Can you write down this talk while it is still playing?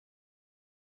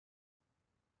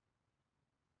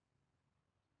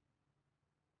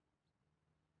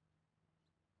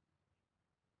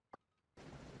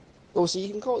Also, you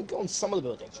can go on some of the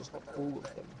buildings, just not all of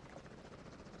them.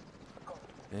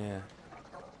 Yeah.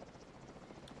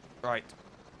 Right.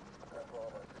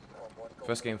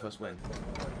 First game, first win.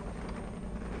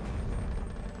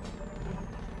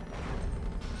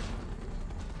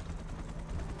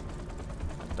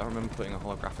 I don't remember putting a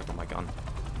holographic on my gun,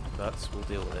 but we'll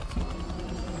deal with it.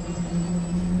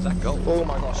 Is that gold? Oh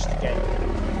my gosh, the game.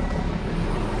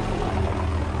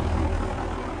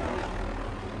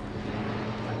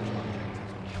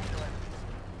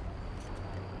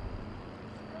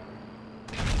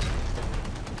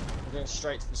 We're going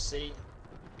straight to the sea.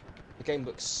 The game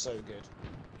looks so good.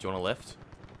 Do you want a lift?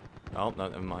 Oh, no,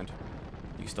 never mind.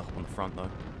 You can still hop on the front, though.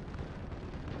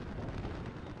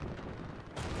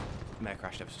 May have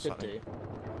crashed ever so Could slightly. do. Do you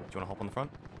want to hop on the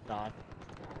front? No.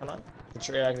 Can I?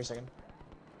 Yeah, give me a second.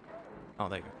 Oh,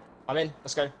 there you go. I'm in.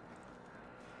 Let's go.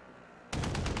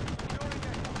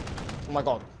 Oh my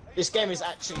god. This game is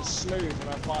actually smooth when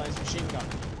I fire this machine gun.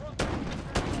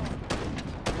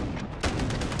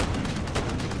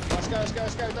 Let's go, let's go,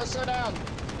 let's go. Don't slow down.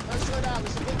 Don't slow down.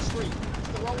 This is a big street. It's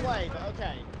the wrong way, but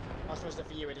okay. I suppose that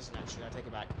for you it isn't actually. I take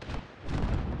it back.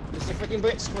 This is a freaking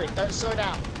blitzkrieg. Don't slow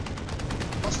down.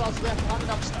 Watch out to the left behind the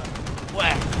dumpster.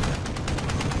 Where?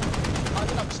 Behind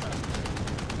the dumpster.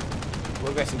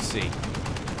 We're getting C.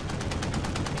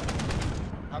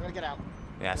 I'm gonna get out.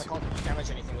 Yeah, I can't damage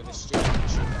anything with this stupid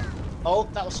machine gun. Oh,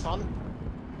 that was fun.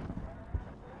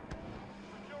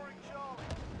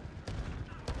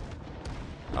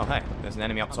 Oh, hey, there's an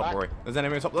enemy up top, back. Rory. There's an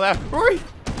enemy up there. Rory!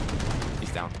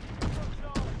 He's down.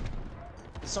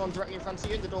 Is someone directly in front of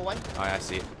you in the doorway? Oh, yeah, I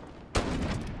see it. I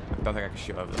don't think I can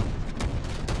shoot over them.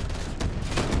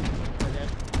 Very good.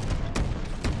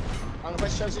 I'm gonna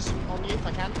show this on you if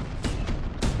I can.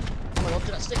 Oh my god,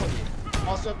 did that stick on you?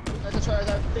 Also, there's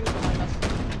a thing behind us.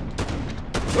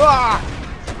 Ah!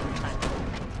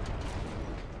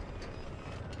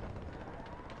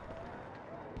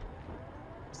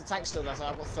 Is the tank still there? So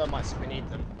I've got thermites if we need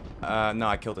them. No,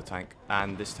 I killed a tank.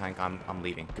 And this tank, I'm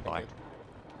leaving. Goodbye.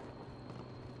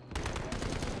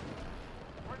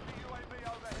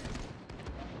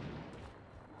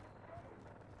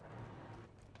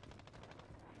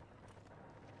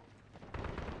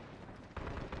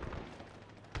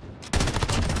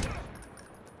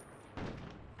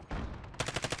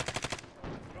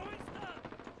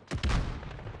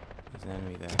 There's an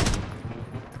enemy there.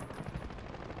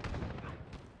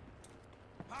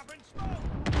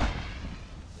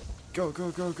 Go,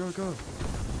 go, go, go, go.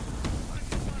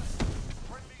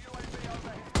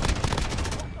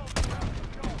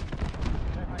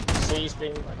 C's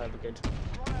being over good.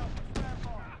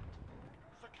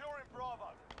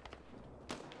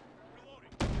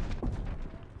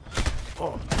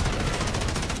 Oh.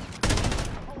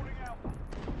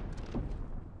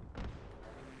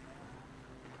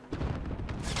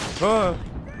 Ah.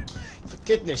 For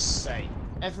goodness sake.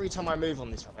 Every time I move on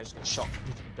this map, I just get shot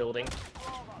into the building.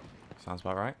 Sounds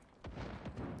about right.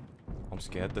 I'm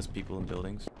scared. There's people in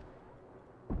buildings.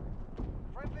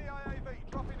 Friendly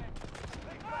IAV dropping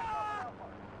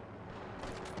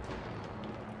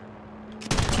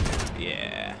in.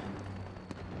 Yeah.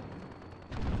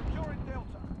 Securing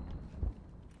Delta.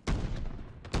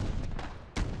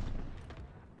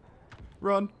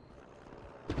 Run.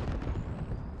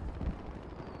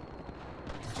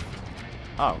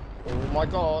 Oh. Oh my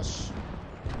gosh.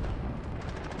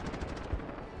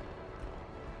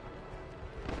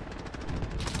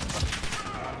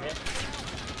 I'm hit.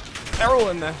 They're all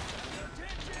in there.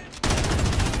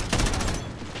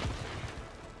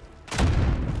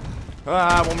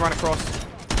 Ah, one ran across.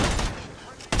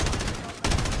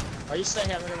 Are you staying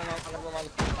here? I'm gonna run around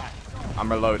the back.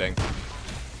 I'm reloading.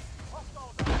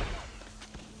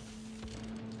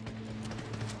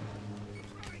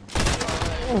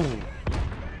 Ooh.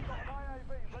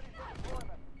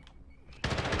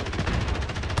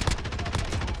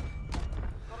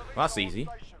 That's easy.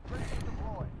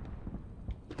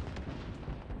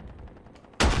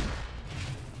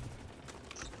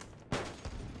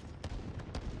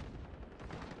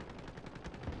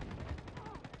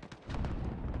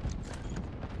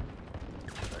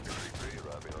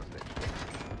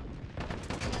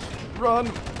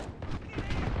 Run!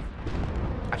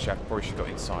 Actually, I probably should go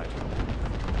inside.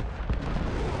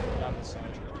 Down the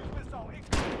side.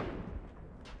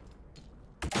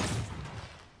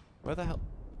 Where the hell?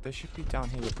 They should be down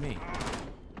here with me.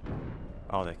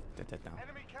 Oh, they're dead now.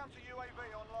 Enemy counter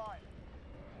UAV online.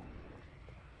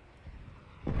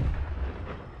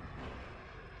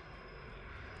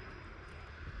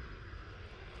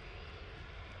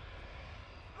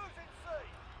 Losing C.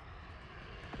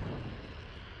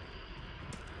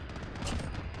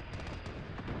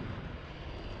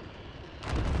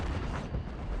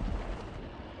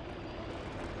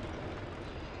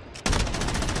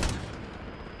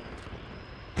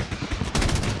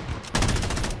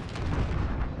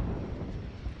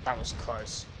 That was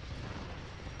close.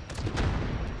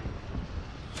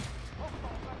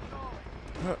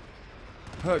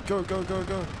 Go, go, go,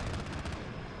 go.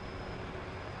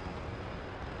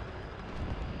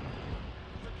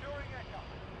 Securing Echo.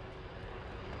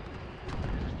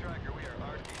 Striker, we are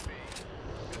RTB.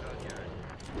 Good on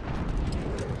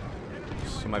your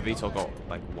So my VTOL got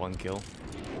like 1 kill.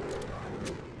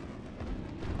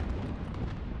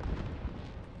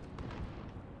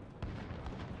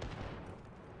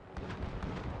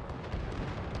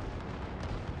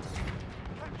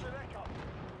 Captured Echo.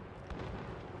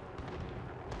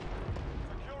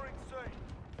 Securing C.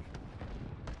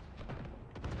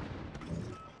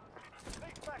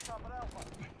 Need backup at Alpha.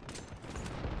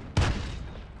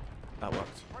 That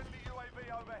worked. Friendly UAV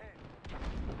overhead.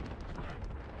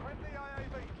 Friendly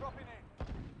AAV dropping in.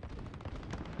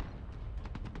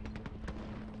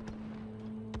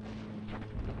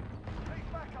 Need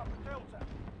backup at Delta.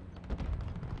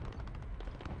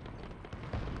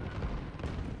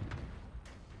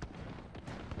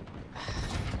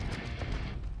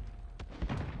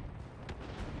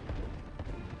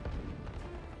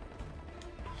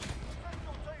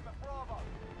 Central team at Bravo.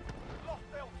 Lost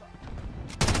Delta.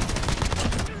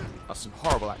 That's some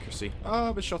horrible accuracy. Oh,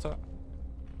 I've been shot at.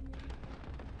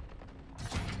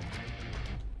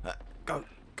 Go,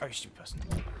 go, you stupid person.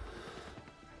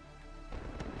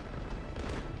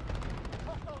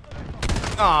 Hostiles at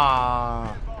Echo.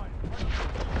 Ah!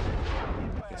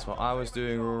 Guess what I was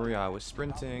doing, Rory? I was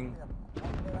sprinting.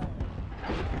 Halfway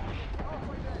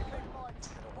there, keep line.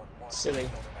 Silly.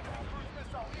 Cruise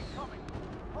missile incoming.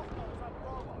 Hostiles at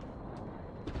Bravo.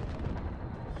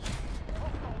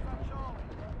 Hostiles at Charlie.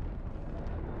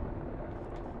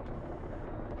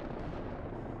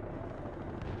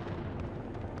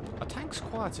 Are tanks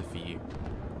quieter for you?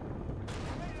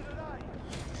 Needed an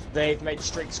A. They've made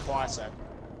streaks quieter.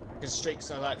 Because streaks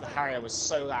are like the Harrier was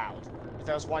so loud. If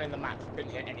there was one in the map, you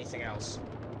couldn't hear anything else.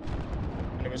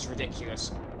 And it was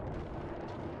ridiculous.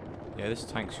 Yeah, this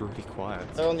tank's really quiet.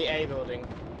 They're on the A building.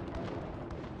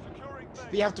 Securing B.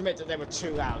 But you have to admit that they were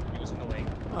too loud and it was annoying.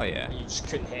 Oh yeah. And you just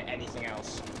couldn't hear anything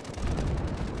else.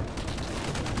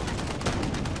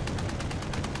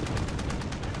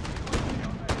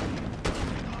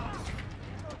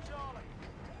 Got Charlie.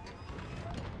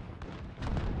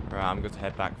 Right, I'm going to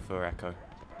head back for Echo.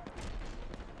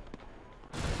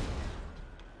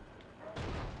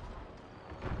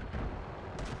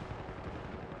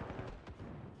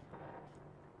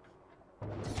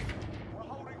 We're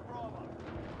holding Bravo.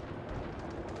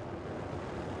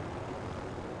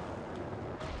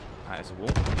 That is a wall.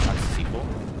 That's C4.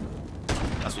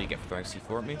 That's what you get for throwing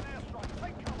C4 at me. An airstrike.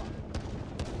 Take cover.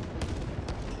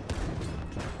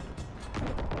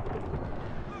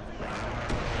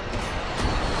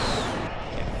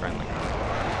 Yeah, friendly.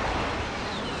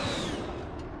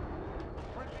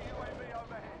 Friendly UAV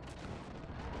overhead.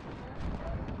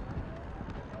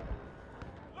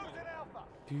 Losing Alpha.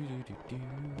 Do, do, do, do.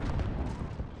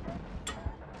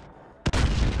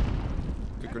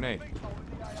 Good grenade. Beach holding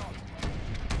the AO.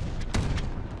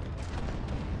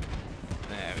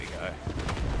 There we go.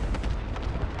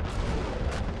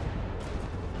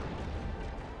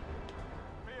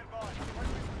 Be advised.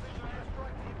 Friendly precision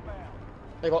airstrike inbound.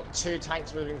 They got 2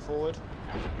 tanks moving forward.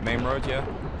 Main road, yeah.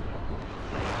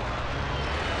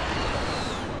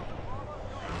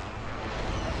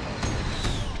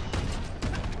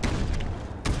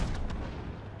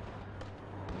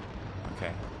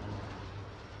 Okay.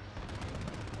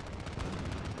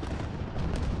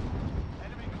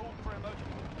 Enemy called for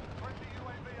emergency. Friendly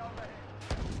UAV overhead.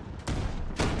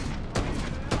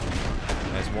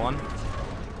 There's one.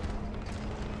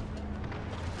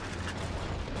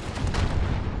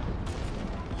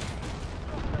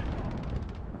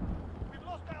 We've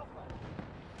lost Alpha.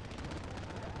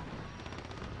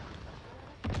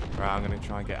 Right, I'm going to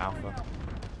try and get Alpha.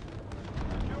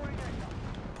 Securing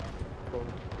Echo.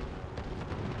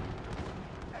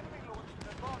 Enemy launched an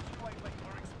advanced UAV.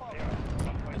 We're exposed.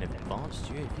 An advanced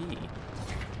UAV.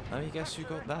 Let me guess who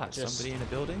got that? Just- Somebody in a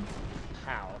building?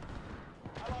 How?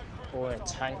 Allied cruise Or a missile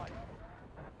tank. online.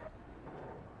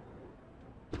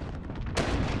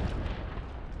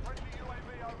 Friendly UAV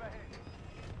overhead.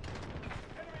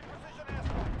 Enemy precision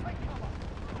airstrike. Take cover.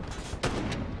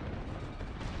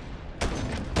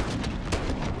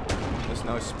 There's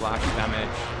no splash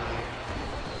damage.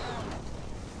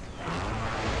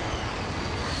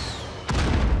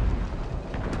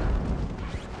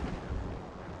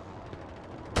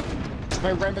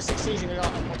 When Rainbow Six Siege and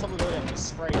on top of the building, it's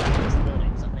sprayed down against the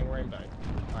building. Is that thing Rainbow?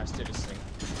 Alright, let's do this thing.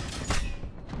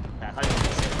 Yeah,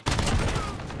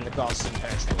 100%. And the glass is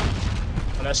impenetrable.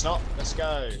 Oh, no, it's not. Let's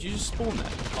go. Did you just spawn there?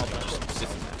 Oh, but I Just thought-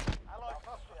 sitting there. Allied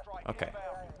cluster strike Okay.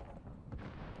 inbound.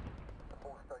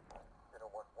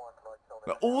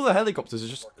 But all the helicopters are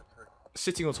just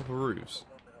sitting on top of roofs.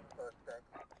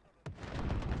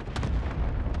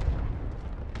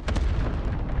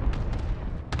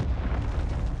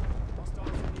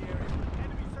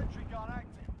 Enemy sentry gun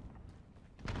active.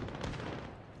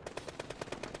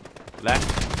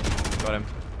 Left. Got him.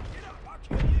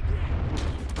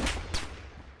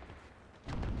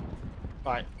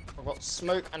 Right, I've got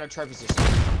smoke and a trophy system.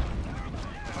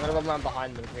 I'm gonna run around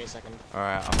behind them. Give me a second.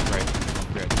 Alright,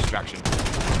 upgrade. Distraction.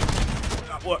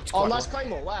 That worked. Oh, quite nice well.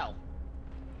 claymore. Wow.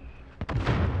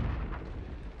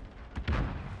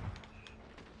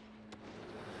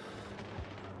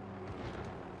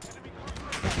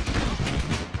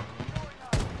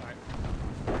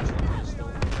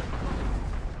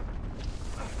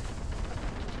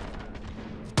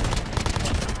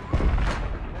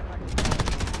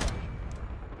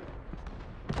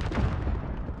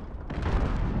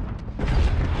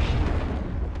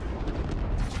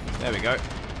 There we go.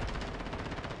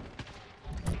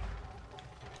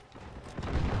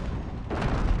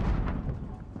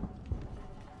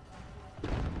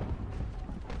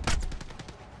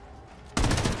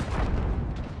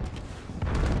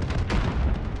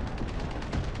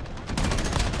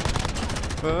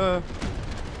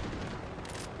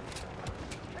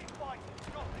 Keep fighting.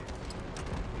 Got this.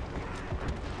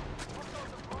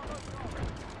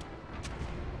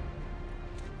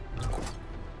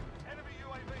 Enemy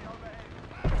UAV overhead.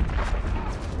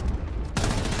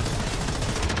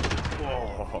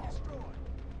 Whoa.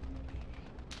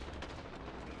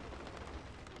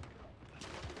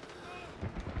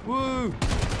 Woo!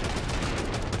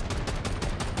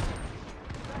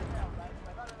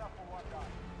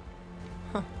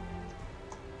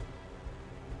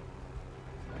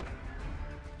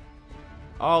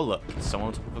 Oh look, it's someone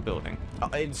on top of a building. Oh,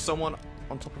 it's someone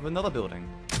on top of another building.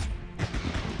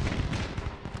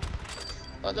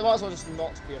 But there might as well just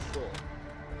not be a floor.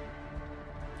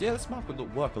 Yeah, this map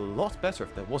would work a lot better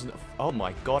if there wasn't a... Oh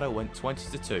my god, I went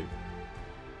 20 to 2.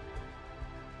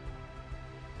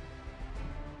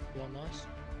 Yeah, nice.